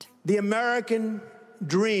The American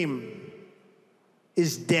dream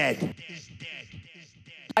is dead.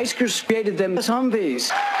 Iskers created them as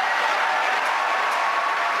Humvees.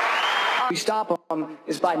 We stop them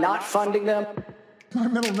is by not funding them. My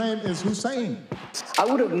middle name is Hussein. I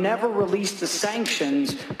would have never released the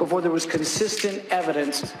sanctions before there was consistent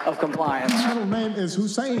evidence of compliance. My middle name is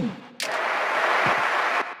Hussein.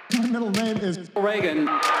 My middle name is Reagan.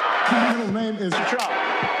 My middle name is Trump.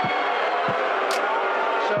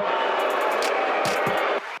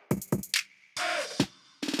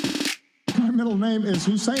 My middle name is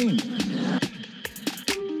Hussein.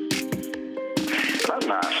 I'm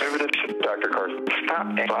not conservative, Dr. Carson. Stop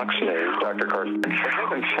Fox News, Dr. Carson. For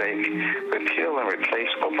heaven's sake, repeal and replace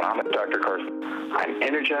Obama, Dr. Carson. I'm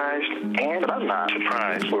energized, and I'm not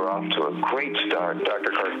surprised. We're off to a great start,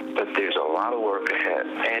 Dr. Carson, but there's a lot of work ahead.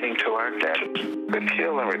 Adding to our debt,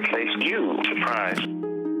 repeal and replace you, surprise.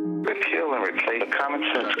 Repeal and replace common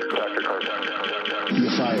sense, Dr. Carson.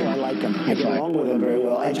 You're fired. I like him. I get along with him very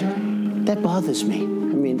well. That bothers me.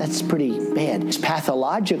 I mean, that's pretty bad. It's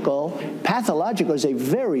pathological. Pathological is a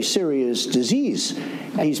very serious disease.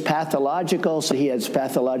 He's pathological, so he has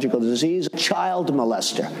pathological disease. Child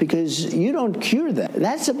molester, because you don't cure that.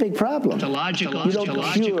 That's a big problem. You don't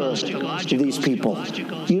cure these people.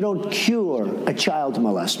 You don't cure a child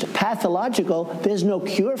molester. Pathological, there's no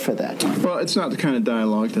cure for that. Well, it's not the kind of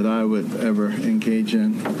dialogue that I would ever engage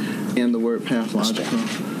in. And the word pathological.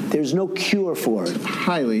 There's no cure for it.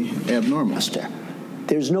 Highly abnormal.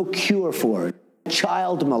 There's no cure for it.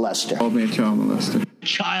 Child molester. Call me a child molester.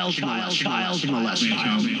 Child molester.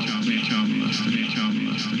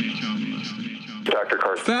 Dr.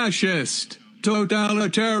 Carson. Fascist.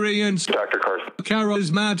 Totalitarians. Dr. Carson.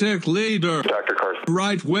 Charismatic leader. Dr. Carson.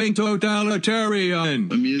 Right-wing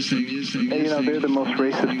totalitarian. Amusing. You know, they're the most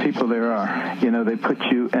racist people there are. You know, they put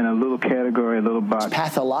you in a little category, a little box.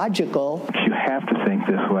 Pathological. You have to think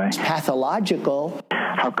this way. It's pathological.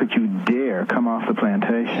 How could you dare come off the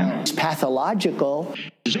plantation? It's pathological.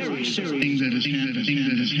 Very serious things that has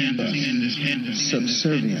happened.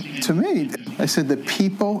 Subservient. To me, I said the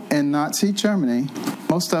people in Nazi Germany,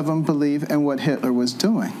 most of them believe in what Hitler was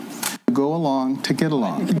doing. Go along to get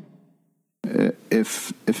along.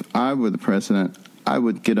 If I were the president, I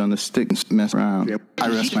would get on the stick and mess around. I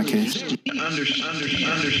rest my case.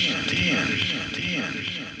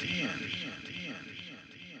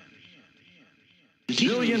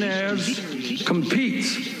 Billionaires compete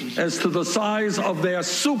as to the size of their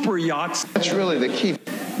super yachts. That's really the key.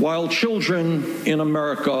 While children in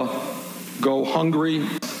America go hungry,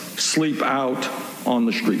 sleep out on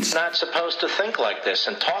the streets. Not supposed to think like this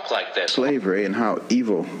and talk like this. Slavery and how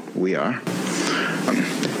evil we are.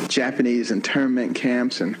 Japanese internment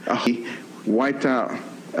camps, and he wiped out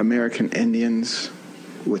American Indians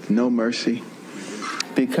with no mercy.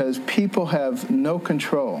 Because people have no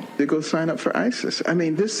control. They go sign up for ISIS. I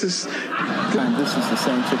mean, this is the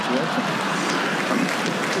same situation.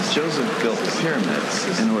 Joseph built the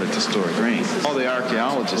pyramids in order to store grain. All the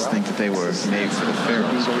archaeologists think that they were made for the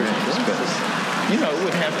pharaoh's graves, but it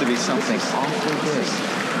would have to be something awfully big.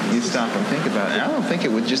 You stop and think about it, and I don't think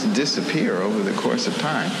it would just disappear over the course of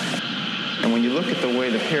time. And when you look at the way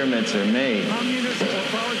the pyramids are made,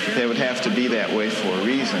 they would have to be that way for a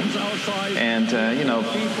reason. And,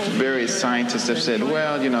 various scientists have said,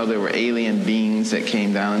 well, there were alien beings that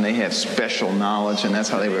came down and they had special knowledge, and that's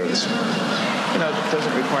how they were able to, it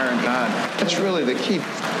doesn't require a God. That's really the key.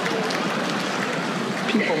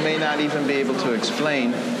 People may not even be able to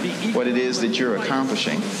explain what it is that you're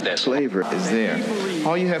accomplishing. Slavery is there.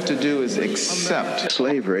 All you have to do is accept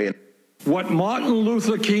slavery. What Martin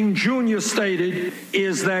Luther King Jr. stated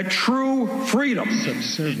is that true freedom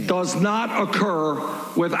does not occur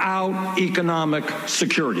without economic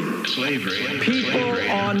security. Slavery. People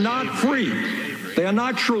are not free. They are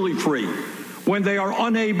not truly free when they are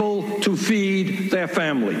unable to feed their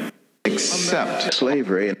family. Accept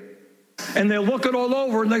slavery. And they look it all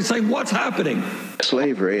over and they say, what's happening?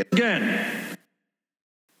 Slavery. Again,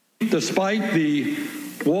 despite the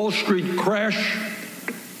Wall Street crash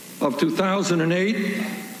of 2008,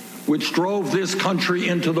 which drove this country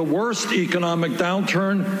into the worst economic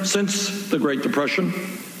downturn since the Great Depression.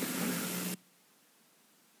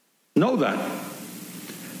 Know that.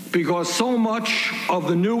 Because so much of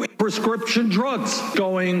the new prescription drugs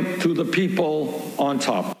going to the people on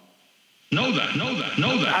top. Know that.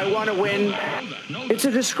 I want to win. It's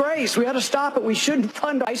a disgrace. We ought to stop it. We shouldn't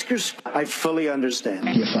fund Iskers. I fully understand.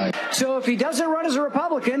 You're fired. So if he doesn't run as a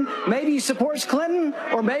Republican, maybe he supports Clinton,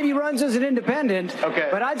 or maybe he runs as an independent. Okay.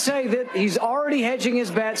 But I'd say that he's already hedging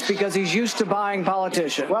his bets because he's used to buying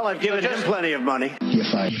politicians. Well, I've given him plenty of money. You're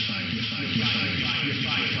fired.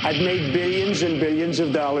 I've made billions and billions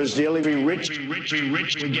of dollars dealing with rich.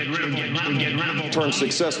 We get rid of Term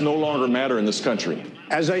success no longer matter in this country.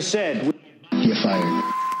 As I said, You're fired.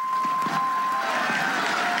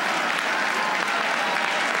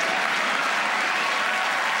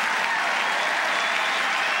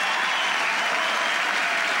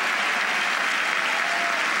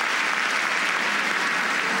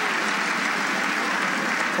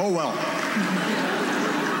 Oh well.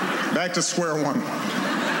 Back to square one.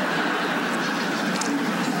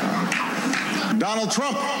 Donald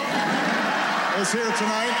Trump is here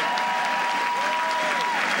tonight.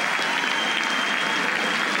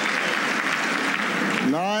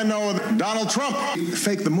 Now I know that Donald Trump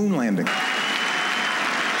faked the moon landing.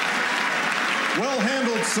 Well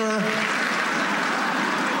handled, sir.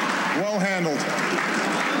 Well handled.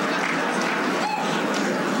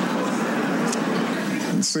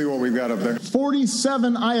 Let's see what we've got up there.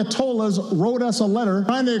 47 Ayatollahs wrote us a letter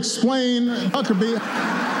trying to explain Huckabee.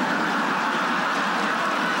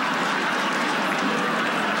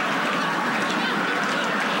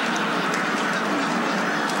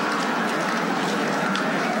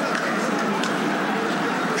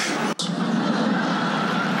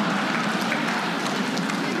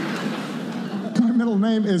 My middle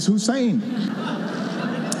name is Hussein.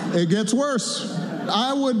 It gets worse.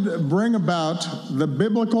 I would bring about the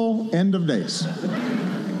biblical end of days.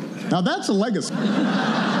 Now that's a legacy.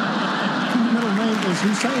 My middle name is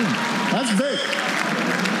Hussein. That's big.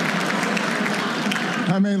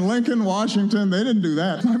 I mean, Lincoln, Washington, they didn't do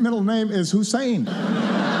that. My middle name is Hussein.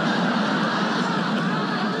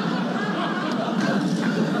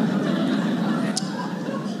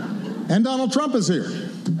 And Donald Trump is here.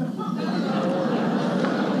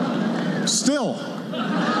 Still.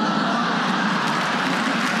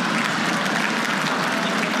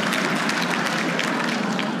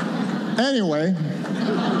 Anyway,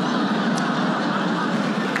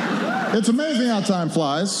 it's amazing how time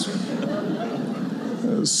flies.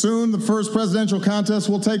 Soon the first presidential contest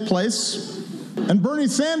will take place, and Bernie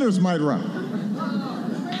Sanders might run.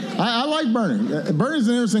 I like Bernie. Bernie's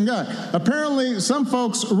an interesting guy. Apparently, some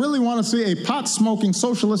folks really want to see a pot-smoking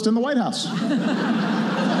socialist in the White House.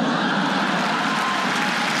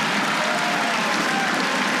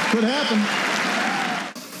 Could happen.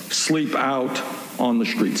 Sleep out on the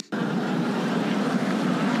streets.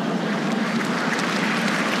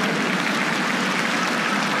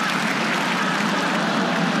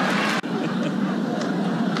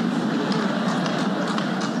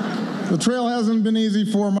 The trail hasn't been easy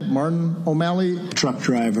for Martin O'Malley, truck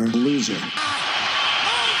driver, loser.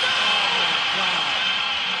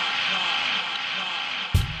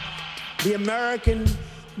 The American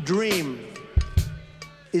dream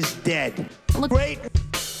is dead. Great.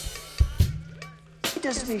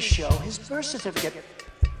 Doesn't he show his birth certificate?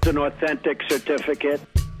 it's an authentic certificate.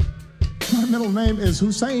 My middle name is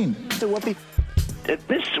Hussein.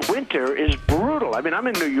 This winter is brutal. I mean, I'm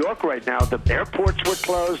in New York right now. The airports were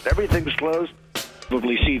closed. Everything's closed.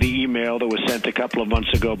 Probably see the email that was sent a couple of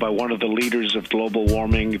months ago by one of the leaders of global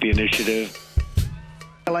warming, the initiative.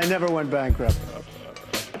 Well, I never went bankrupt.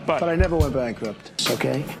 But I never went bankrupt,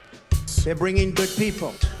 okay? They're bringing good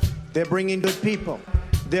people. They're bringing good people.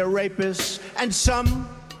 They're rapists, and some,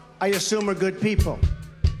 I assume, are good people.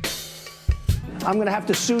 I'm going to have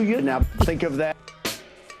to sue you now. Think of that.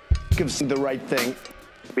 Give the right thing.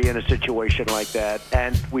 Be in a situation like that,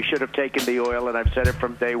 and we should have taken the oil, and I've said it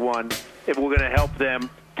from day one. If we're going to help them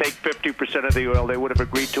take 50% of the oil, they would have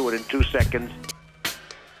agreed to it in 2 seconds.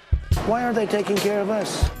 Why aren't they taking care of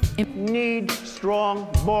us? Need strong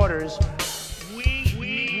borders.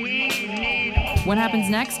 What happens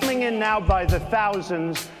next? Coming in now by the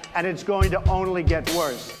thousands, and it's going to only get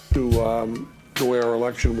worse. To the way our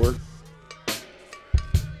election worked.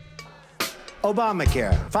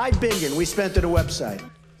 Obamacare, $5 billion we spent on a website.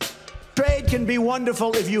 Trade can be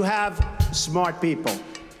wonderful if you have smart people,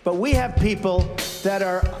 but we have people that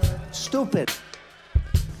are stupid.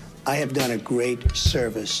 I have done a great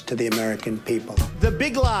service to the American people. The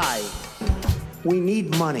big lie, we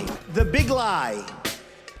need money. The big lie.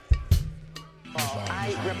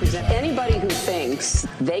 I represent anybody who thinks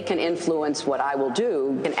they can influence what I will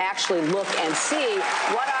do can actually look and see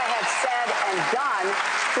what I have said and done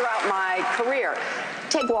throughout my career.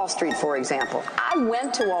 Take Wall Street, for example. I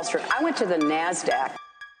went to Wall Street. I went to the NASDAQ.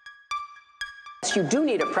 You do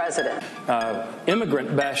need a president.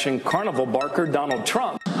 Immigrant bashing carnival barker Donald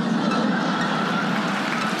Trump.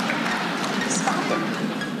 Stop it.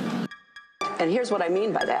 And here's what I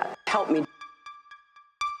mean by that. Help me.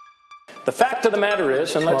 The fact of the matter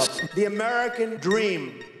is, and let's... The American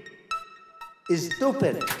dream is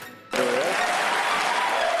stupid.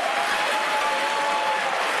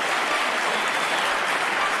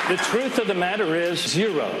 The truth of the matter is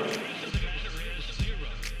zero.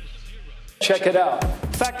 Check it out.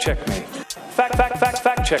 Fact check me.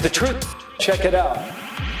 Fact check. The truth. Check it out.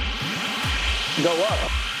 Go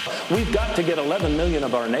up. We've got to get 11 million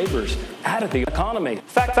of our neighbors out of the economy.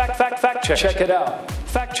 Fact check. Check it out.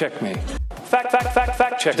 Fact check me.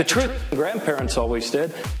 Fact check. The truth. Grandparents always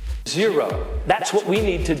did. Zero. That's what we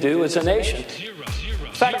need to do as a nation.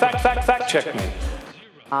 Fact check me.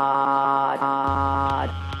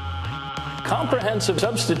 Comprehensive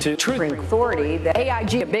substitute truth authority. The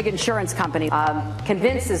AIG, a big insurance company,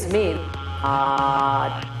 convinces me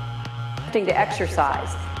to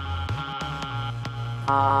exercise.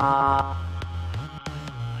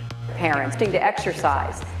 Parents to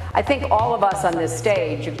exercise. I think all of us on this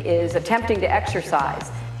stage is attempting to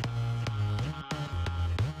exercise.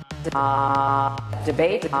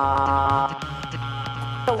 Debate.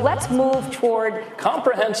 So let's move toward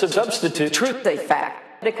comprehensive substitute truth. A fact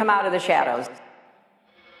to come out of the shadows.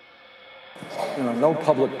 You know, no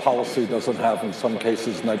public policy doesn't have, in some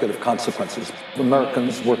cases, negative consequences.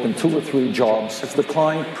 Americans working 2 or 3 jobs has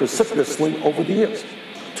declined precipitously over the years.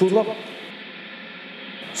 Too low.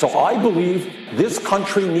 So I believe this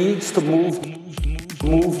country needs to move.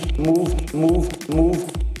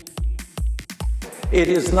 It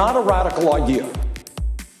is not a radical idea.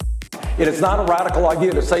 It is not a radical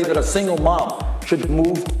idea to say that a single mom should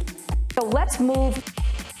move. So let's move.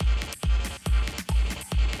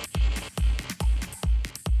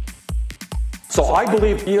 So I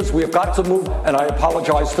believe we have got to move, and I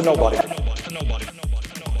apologize to nobody.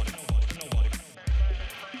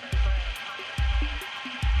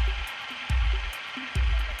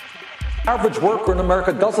 Average worker in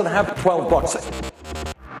America doesn't have $12.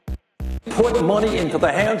 Put money into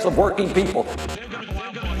the hands of working people.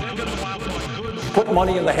 Put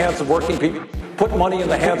money in the hands of working people. Put money in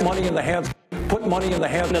the hands. Put money in the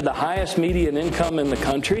hands of the highest median income in the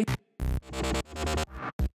country.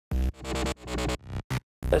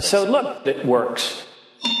 So look, it works.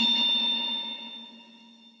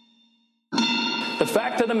 The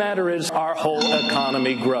fact of the matter is our whole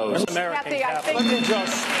economy grows. Kathy,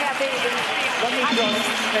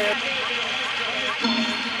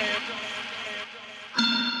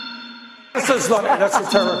 This is not an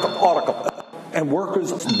esoteric article. And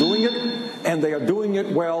workers are doing it, and they are doing it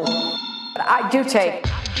well. I do take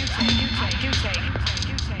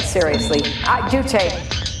seriously. I do take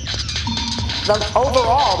the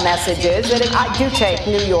overall message is that I do take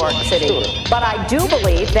New York City, but I do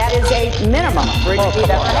believe that is a minimum.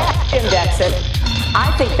 Index it.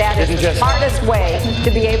 I think that is the smartest way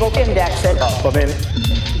to be able to index it.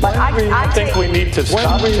 But I think we need to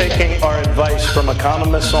stop taking our advice from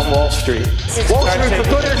economists on Wall Street. Wall Street's a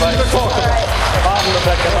good issue to talk about.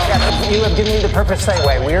 You have given me the perfect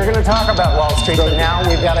segue. We are going to talk about Wall Street, but now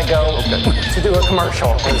we've got to go to do a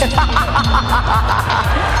commercial.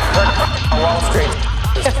 Wall Street.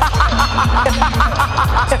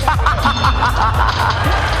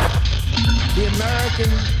 The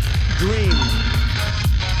American dream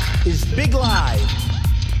is big lie.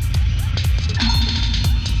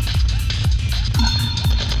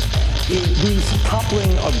 These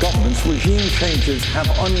toppling of governments, regime changes, have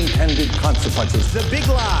unintended consequences. The big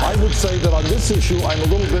lie. I would say that on this issue, I'm a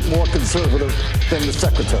little bit more conservative than the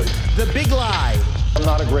secretary. The big lie. I'm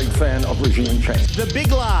not a great fan of regime change. The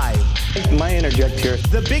big lie. May I interject here?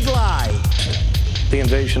 The big lie. The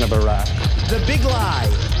invasion of Iraq. The big lie.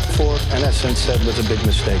 In essence, said was a big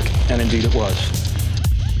mistake, and indeed it was.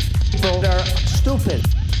 People are stupid.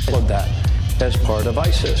 Of that as part of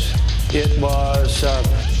ISIS. It was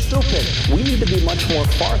stupid. We need to be much more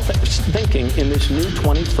far-thinking in this new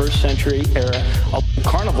 21st century era of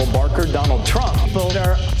carnival barker Donald Trump. People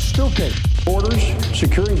are stupid. Borders,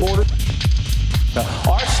 securing borders.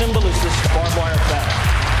 Our symbol is this barbed wire fence.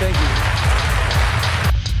 Thank you.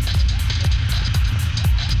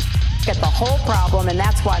 Get the whole problem, and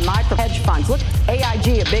that's why my hedge funds, look,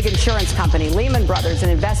 AIG, a big insurance company, Lehman Brothers, an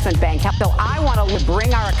investment bank. So I want to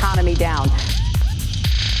bring our economy down.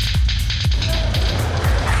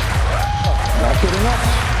 Not good enough.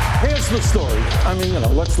 Here's the story. I mean,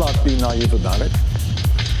 let's not be naive about it.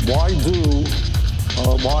 Why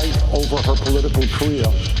over her political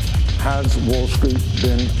career has Wall Street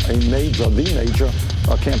been the major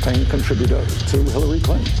campaign contributor to Hillary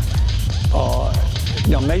Clinton?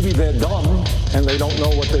 Maybe they're dumb and they don't know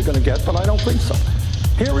what they're going to get, but I don't think so.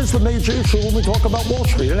 Here is the major issue when we talk about Wall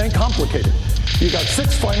Street. It ain't complicated. You got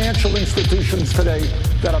 6 financial institutions today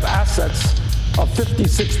that have assets of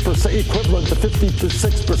 56%, equivalent to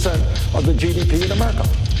 56% of the GDP in America.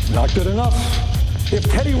 Not good enough. If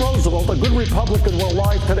Teddy Roosevelt, a good Republican, were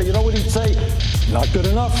alive today, you know what he'd say? Not good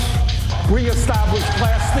enough. Reestablish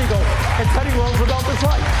Glass-Steagall. And Teddy Roosevelt is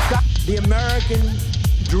right. The American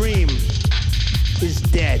dream is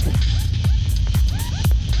dead.